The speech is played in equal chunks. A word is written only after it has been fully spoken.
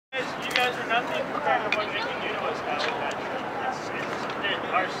guys are nothing compared to what they can do to us now with that shit. It's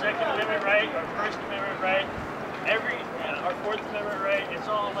our Second Amendment right, our First Amendment right, our Fourth Amendment right, it's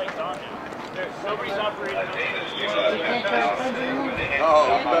all like gone now. Nobody's operating on the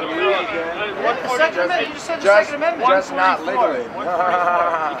Second Amendment, you just said the Second Amendment. Just not legally.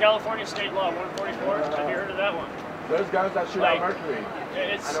 144. The California state law, 144. Have you heard of that one? Those guys that shoot out mercury.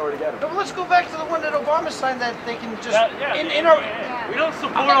 I know where to get them. But let's go back to the one that Obama signed that they can just... We don't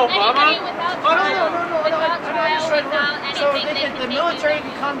support Obama. So the military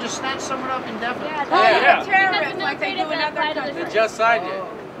can come just snatch someone up indefinitely. Yeah, terrorists like they do in other countries. They just signed it.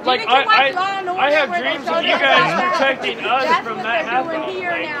 Like I have dreams of you guys protecting us from that happening.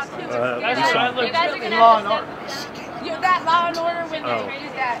 That's what I look at. Law and order. You got Law and Order when they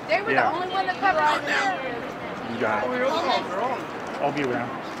raised that. They were the only one that covered it. You got it. I'll be around.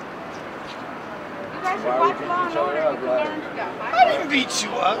 You guys should watch Law and Order. You can learn stuff. I didn't beat you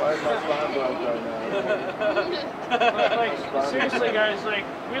up. Like seriously, guys, like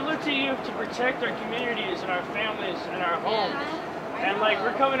we look to you to protect our communities and our families and our homes. And like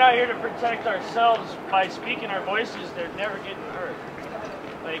we're coming out here to protect ourselves by speaking our voices. They're never getting heard.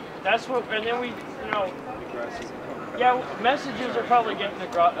 Like that's what, and then we, you know, messages are probably getting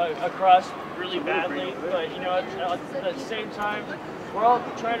across really badly. But you know, at the same time, we're all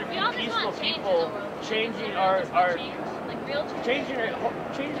trying to be peaceful people, changing changing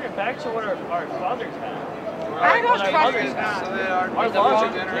it back to what our fathers had. I don't trust it. Our laws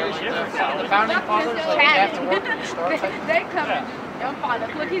are different. The founding fathers, like, they have to work in the store. They come and don't follow.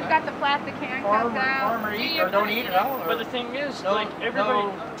 Look, he's got the plastic handcuffs out. Farm or eat or don't eat at all. But the thing is, like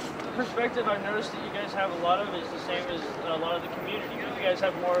everybody, the perspective I've noticed that you guys have a lot of is the same as a lot of the community. You guys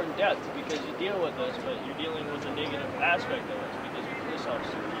have more in depth because you deal with us, but you're dealing with the negative aspect of us because you're police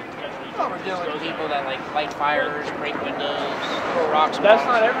officers. We're dealing with people that like light fires, break windows, throw rocks. That's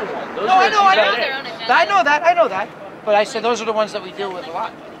not everyone. Those I know that. But I said those are the ones that we deal with a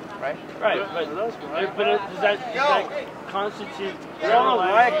lot, right? Right, but does that constitute? We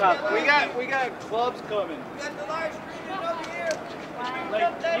got clubs coming. We got the large screen over here.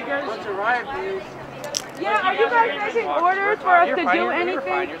 Like you guys, what's a riot, please? Yeah, are you guys making orders for us to do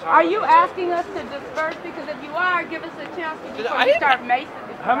anything? Are you asking us to disperse? Because if you are, give us a chance before we start macing.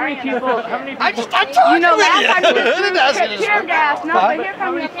 How many people? I told you know, last time you just tear gas. No, but here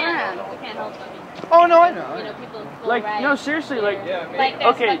comes your friend. Oh no, I know. Like no, seriously, like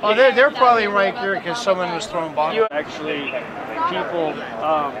okay. Oh, they're probably right here because someone was throwing bombs. Actually, people.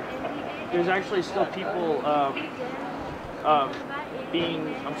 There's actually still people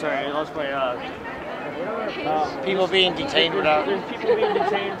being. I'm sorry, I lost my. People being detained without. There's people being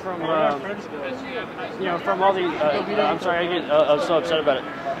detained from, you know, from all these. I'm sorry, I'm so upset about it.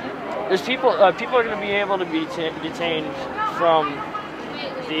 There's people. People are going to be able to be detained from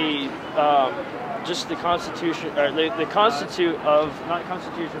the just the Constitution, or the Constitute of not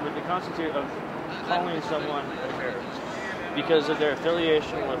Constitution, but the Constitute of calling someone a terrorist because of their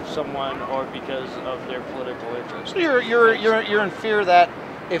affiliation with someone or because of their political interest. So you're in fear that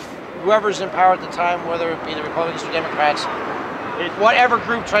if whoever's in power at the time, whether it be the Republicans or Democrats, whatever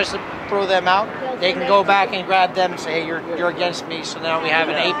group tries to throw them out, they can go back and grab them and say, "Hey, you're against me." So now we have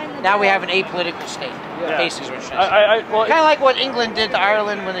an apolitical state. Basically, what kind of like what England did to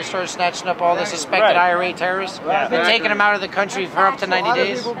Ireland when they started snatching up all the suspected IRA terrorists and taking them out of the country for up to 90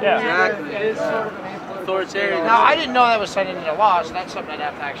 days. Yeah, it is sort of authoritarian. Now I didn't know that was signed into law, so that's something I'd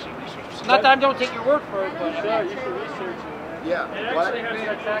have to actually research. So not that I don't take your word for it, but sure, you should research it. Yeah. It actually has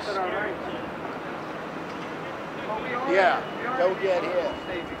to attack on our rights. Yeah. Go get hit.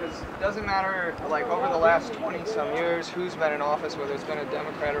 Because it doesn't matter, like over the last 20-some years, who's been in office, whether it's been a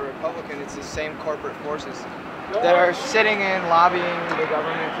Democrat or Republican, it's the same corporate forces that are sitting in lobbying the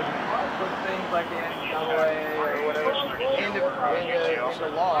government to put things like the NDAA or whatever into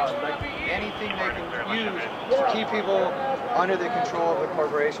law. Like anything they can use to keep people under the control of the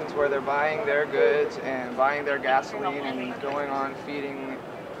corporations where they're buying their goods and buying their gasoline and going on feeding,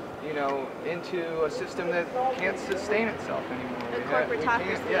 you know, into a system that can't sustain itself anymore.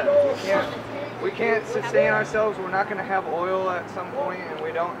 We can't sustain ourselves. We're not going to have oil at some point, and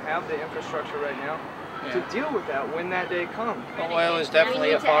we don't have the infrastructure right now to deal with that when that day comes. Oil is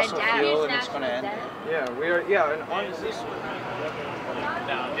definitely a fossil fuel, and it's going to end. Yeah, we are. Yeah, and on this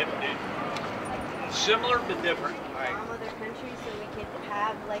similar but different. From other countries, so we could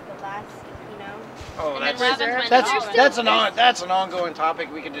have like a last, you know. Oh, that's an ongoing topic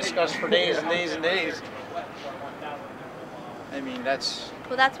we could discuss for days and days and days. I mean, that's...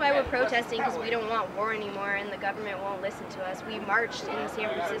 Well, that's why we're protesting, because we don't want war anymore, and the government won't listen to us. We marched in San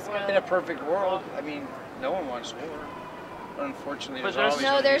Francisco. In a perfect world, I mean, no one wants war. But unfortunately, But there's always No,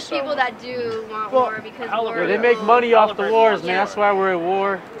 gonna be there's people someone. that do want Well, war because Halliburton- war. They make money off the wars, man. Yeah. That's why we're at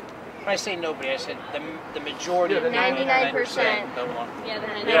war. When I say nobody, I said the majority of the 99%. don't want.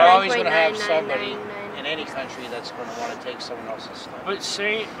 Yeah, You're always going to have 99.999. somebody in any country that's going to want to take someone else's stuff. But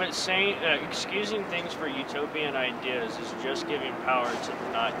saying, excusing things for utopian ideas is just giving power to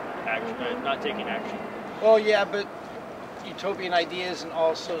not taking action. Well, yeah, but utopian ideas, and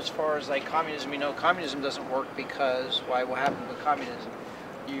also as far as like communism, communism doesn't work because why? What happened with communism?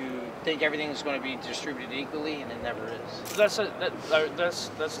 You think everything's going to be distributed equally, and it never is. That's the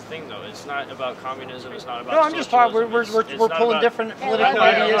thing, though. It's not about communism. It's not about. No, I'm just talking. We're socialism. we're It's not pulling about- different political I know,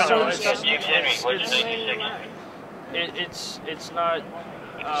 I know, ideas. I So know. It's not.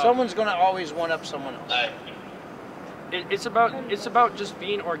 Someone's going to always one up someone else. It's about just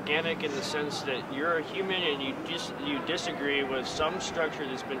being organic in the sense that you're a human and you disagree with some structure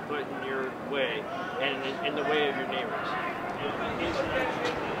that's been put in your way and in the way of your neighbors.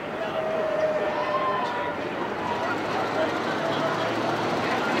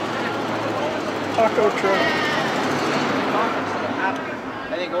 Taco truck.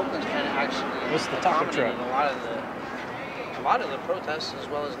 I think Oakland's kind of actually What's the taco accommodated truck? a lot of the protests as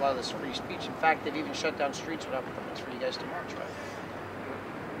well as a lot of this free speech. In fact, they've even shut down streets without permits for you guys to march,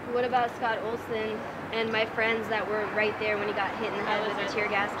 right? What about Scott Olson and my friends that were right there when he got hit in the head with a tear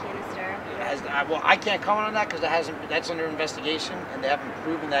gas canister? Well, I can't comment on that because that's under investigation, and they haven't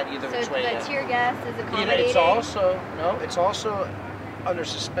proven that either So which way the yet. tear gas is You know, accommodated. it's also under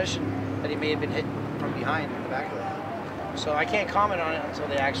suspicion that he may have been hit from behind in the back of the head. So I can't comment on it until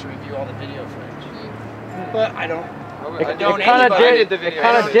they actually review all the video footage. But I don't. It condone kind of anybody- did. It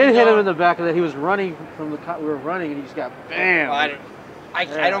kind of did hit him in the back of that. He was running from the cop. We were running, and he just got bam. I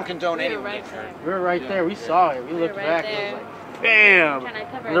don't condone anyone getting hurt. We were right there. We saw it. We looked right back. there. It was like bam. Trying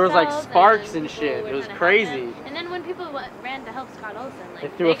to cover And there was like ourselves, sparks and and shit. people It were was trying to help crazy. them. And then when people ran to help Scott Olson, They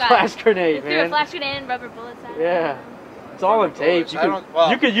like threw a flash grenade, they threw a man. flash grenade and rubber bullets at him. Yeah. It's all on tape. You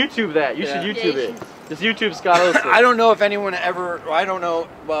could YouTube that. You should YouTube it. Just YouTube Scott Olson. I don't know if anyone ever. Well, I don't know.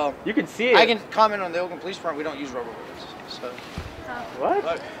 Well, you can see it. I can comment on the Oakland Police Department. We don't use rubber bullets. So.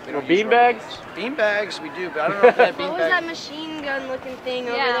 What? We don't bean bags? Bean bags, we do, but I don't know if that bean What was bag. that machine gun looking thing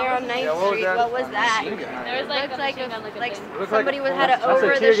over Yeah, there on 9th Street? What was that? There was like Looks a like machine gun looking thing. somebody had it That's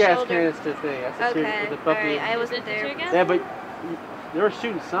over a tear the gas shoulder. canister thing. That's a tear, Okay, with the puppy. alright, I wasn't there. Yeah, but they were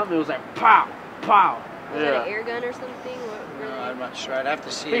shooting something. It was like pow, pow. Was Yeah. that an air gun or something? What, really? I'm not sure. I'd have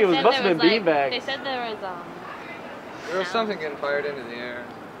to see. I think it was, Said must have there been was, bean bags. They said there was There was something getting fired into the air,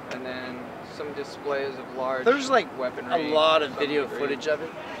 and then some displays of large There's like weaponry. a lot of some video degree. footage of it.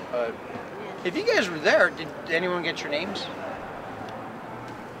 If you guys were there, did anyone get your names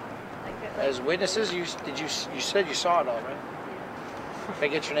as witnesses? You said you saw it all, right? Did I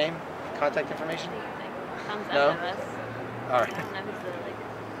get your name, contact information? thumbs No? up at us. All right. I don't know who's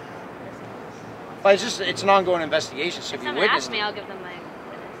the Well, it's an ongoing investigation. So If if you someone asks witnessed me, it, I'll give them my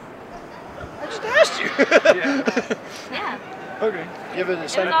I just asked you. witness. Yeah. Okay. Give it a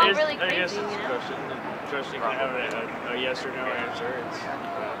It's second. all I guess really it's crazy, a you know? question. Interesting to have a yes or no answer.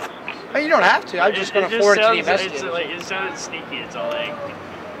 You don't have to. I'm just going to forward it to the investigators. It sounded sneaky. It's all like. I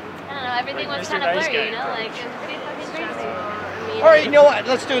don't know, everything Like was Mr. kind of Nice blurry, Guy you know? approach. Like, it was pretty fucking crazy. All right, you know what?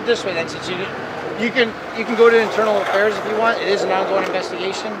 Let's do it this way then. Since you can go to Internal Affairs if you want. It is an ongoing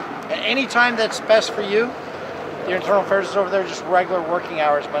investigation. At any time that's best for you. The Internal Affairs is over there, just regular working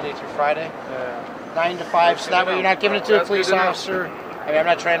hours, Monday through Friday, 9 to 5. So that way you're not giving it to a police officer. I mean, I'm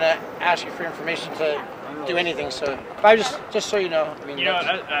not trying to ask you for information to do anything. So, if I just so you know, I mean, You know,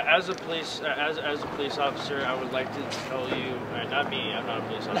 as a police officer, I would like to tell you, not me, I'm not a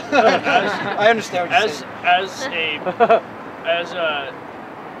police officer. I understand what you're saying. As a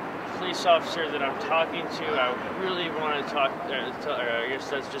police officer that I'm talking to, I really want to talk. I guess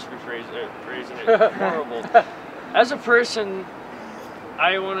that's just phrasing it horrible. As a person,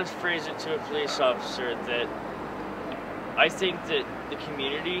 I want to phrase it to a police officer that I think that the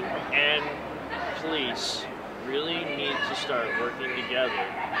community and police really need to start working together.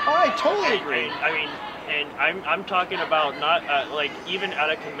 Oh, I totally agree. I mean, and I'm talking about not like even out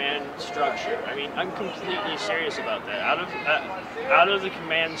of command structure. I mean, I'm completely serious about that. Out of the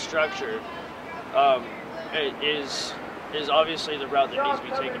command structure is obviously the route that needs to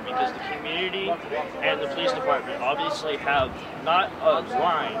be taken, because the community and the police department obviously have not a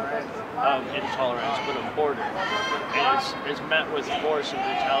line of intolerance, but a border, and it's met with force and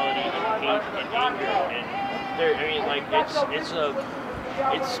brutality and hate and anger, and there. I mean, like it's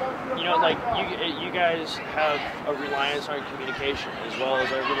you know, like you guys have a reliance on communication as well as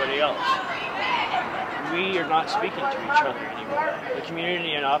everybody else. we are not speaking to each other anymore. The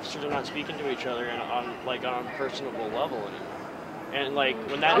community and officers are not speaking to each other on a personable level anymore. And like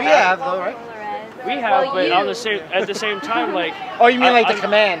when that have though, right? We have, but on the same at the same time, like. Oh, you mean the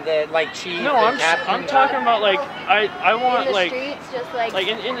command, the like chief? No, I'm talking about like I want in the like streets, just like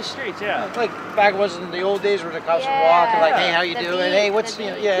in the streets, yeah. Like back was in the old days where the cops would walk and like, hey, how you doing? Hey, what's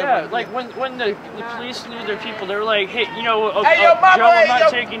yeah. Like when the police knew their people, they were like, hey, Joe, I'm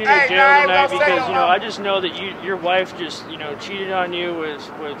not taking you to jail tonight because I just know that your wife just cheated on you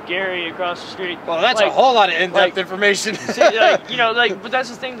with Gary across the street. Well, that's a whole lot of in-depth information. But that's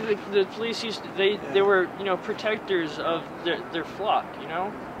the thing. The police used to, they were protectors of their flock,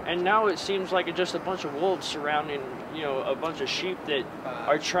 and now it seems like it's just a bunch of wolves surrounding a bunch of sheep that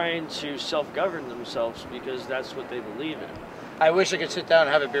are trying to self-govern themselves because that's what they believe in. I wish I could sit down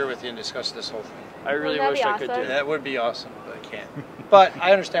and have a beer with you and discuss this whole thing. I really wish I could do that. That would be awesome, but I can't. But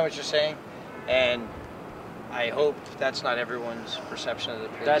I understand what you're saying, and I hope that's not everyone's perception of the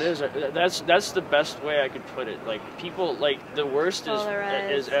police. That's the best way I could put it. Like people, like the worst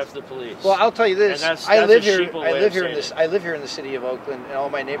is F the police. Well, I'll tell you this. That's I live here in the city of Oakland, and all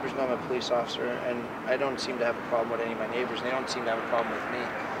my neighbors know I'm a police officer, and I don't seem to have a problem with any of my neighbors, and they don't seem to have a problem with me.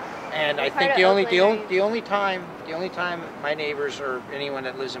 And I think the only time my neighbors or anyone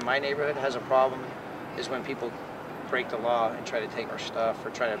that lives in my neighborhood has a problem is when people break the law and try to take our stuff or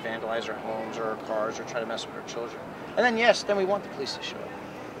try to vandalize our homes or our cars or try to mess with our children. And then then we want the police to show up.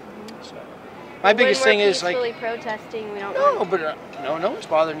 So my biggest thing is like protesting. We don't. No, but no one's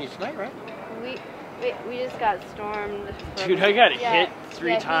bothering you tonight, right? We just got stormed. Dude, I got hit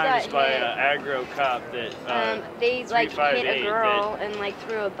 3 times by an aggro cop that they like hit a girl and like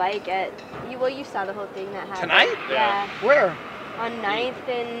threw a bike at you. Well, you saw the whole thing that happened tonight. Yeah. Where? On 9th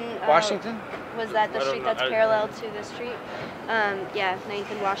and Washington. Was that the street that's parallel to the street? Yeah, 9th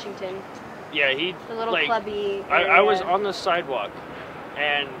and Washington. Yeah, the little clubby. I was on the sidewalk,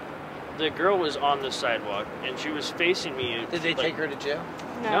 and the girl was on the sidewalk, and she was facing me. Did they take her to jail?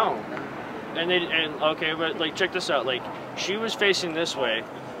 No. And okay, but like check this out. Like she was facing this way,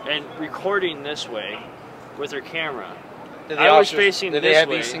 and recording this way, with her camera. I was facing this way. Did they have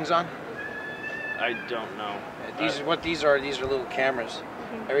these things on? I don't know. These are little cameras.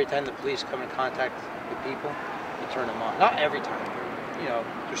 Every time the police come in contact with people, you turn them on. Not every time.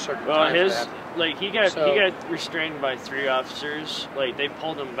 There's certain times. Well, he got restrained by 3 officers. Like they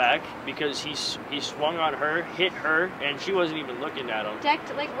pulled him back because he swung on her, hit her, and she wasn't even looking at him.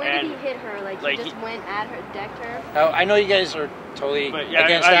 Where did he hit her? Like he just went at her, decked her. Now, I know you guys are totally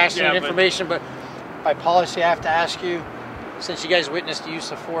against asking information, but by policy, I have to ask you. Since you guys witnessed the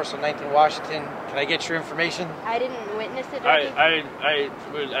use of force on 9th and Washington, can I get your information? I didn't witness it. I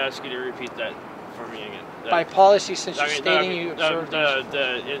would ask you to repeat that for me again. By policy, since you're stating you observed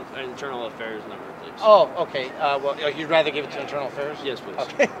the internal affairs number, please. Oh, okay. Well, you'd rather give it to internal affairs? Yes, please.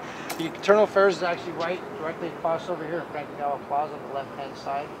 Okay. The internal affairs is actually directly across over here in Frank Ogawa Plaza on the left-hand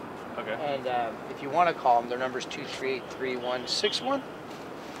side. Okay. And if you want to call them, their number is 238-3161.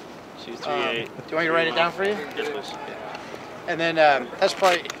 238. Do you want me to write it down for you? Yes, please. And then that's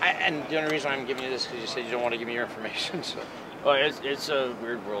probably, and the only reason I'm giving you this is because you said you don't want to give me your information. So. Oh, it's a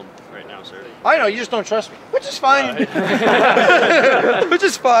weird world right now, sir. I know, you just don't trust me, which is fine. Which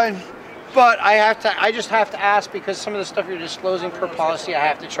is fine. But I just have to ask because some of the stuff you're disclosing per policy, I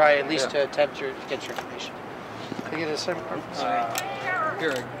have to try at least to attempt to get your information. Can you get a second?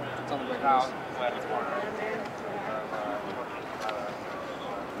 Here, it's on the break.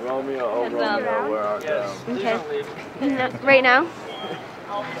 Romeo, we're out there. Okay. No, right now?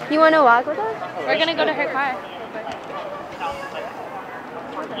 You want to walk with us? We're going to go to her car.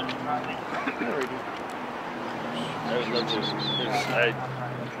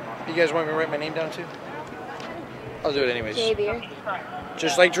 You guys want me to write my name down too? I'll do it anyways. Beere.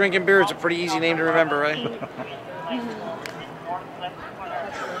 Just like drinking beer, it's a pretty easy name to remember, right?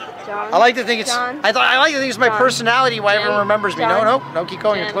 John. I like to think it's. John. I like to think it's my personality. Why everyone remembers me. John. No, keep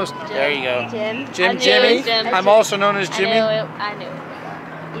going. You're close. Jim. There you go. Jim. Jimmy. Jim. I'm also known as Jimmy. I knew.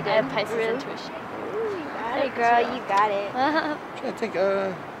 You did. I have Pisces intuition. Ooh, you got it, girl. You got it. I'm trying to think.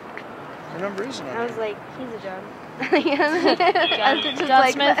 Her number isn't on I was here. like, he's a John.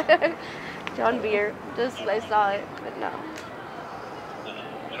 John Smith. That. John Beere. I saw it, but no.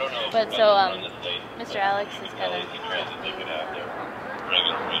 But so, Mr. Alex is kind of.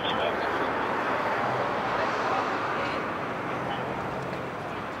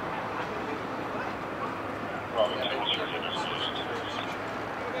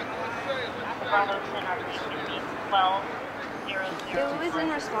 It was in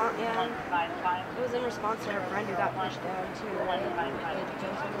response, It was in response to her friend who got pushed down too. He was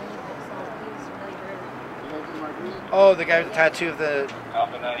really rude. Oh, the guy with the tattoo of the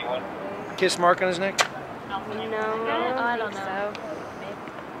kiss mark on his neck? No, I don't know.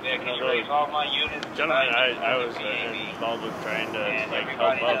 Gentlemen, I was involved with trying to like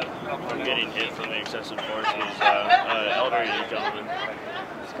help up from getting hit from the excessive force. He's elderly gentleman.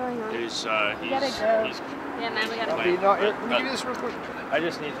 What's going on? He's gotta go. Yeah, man, we gotta Let me give you this real quick. I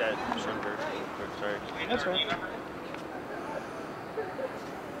just need that number. Sorry. That's right.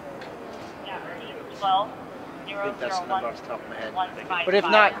 I think that's the number off the top of my head. But if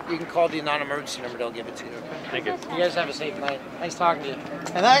not, you can call the non-emergency number. They'll give it to you. Thank you. You guys have a safe night. Nice talking to you.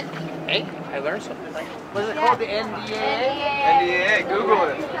 And hey, I learned something. What is it called? The NDAA? NDAA, Google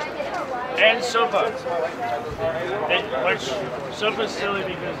it. And SOPA. Which SOPA's silly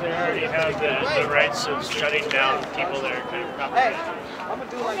because they already have the rights of shutting down people that are kind of complicated.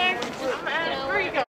 Where you go?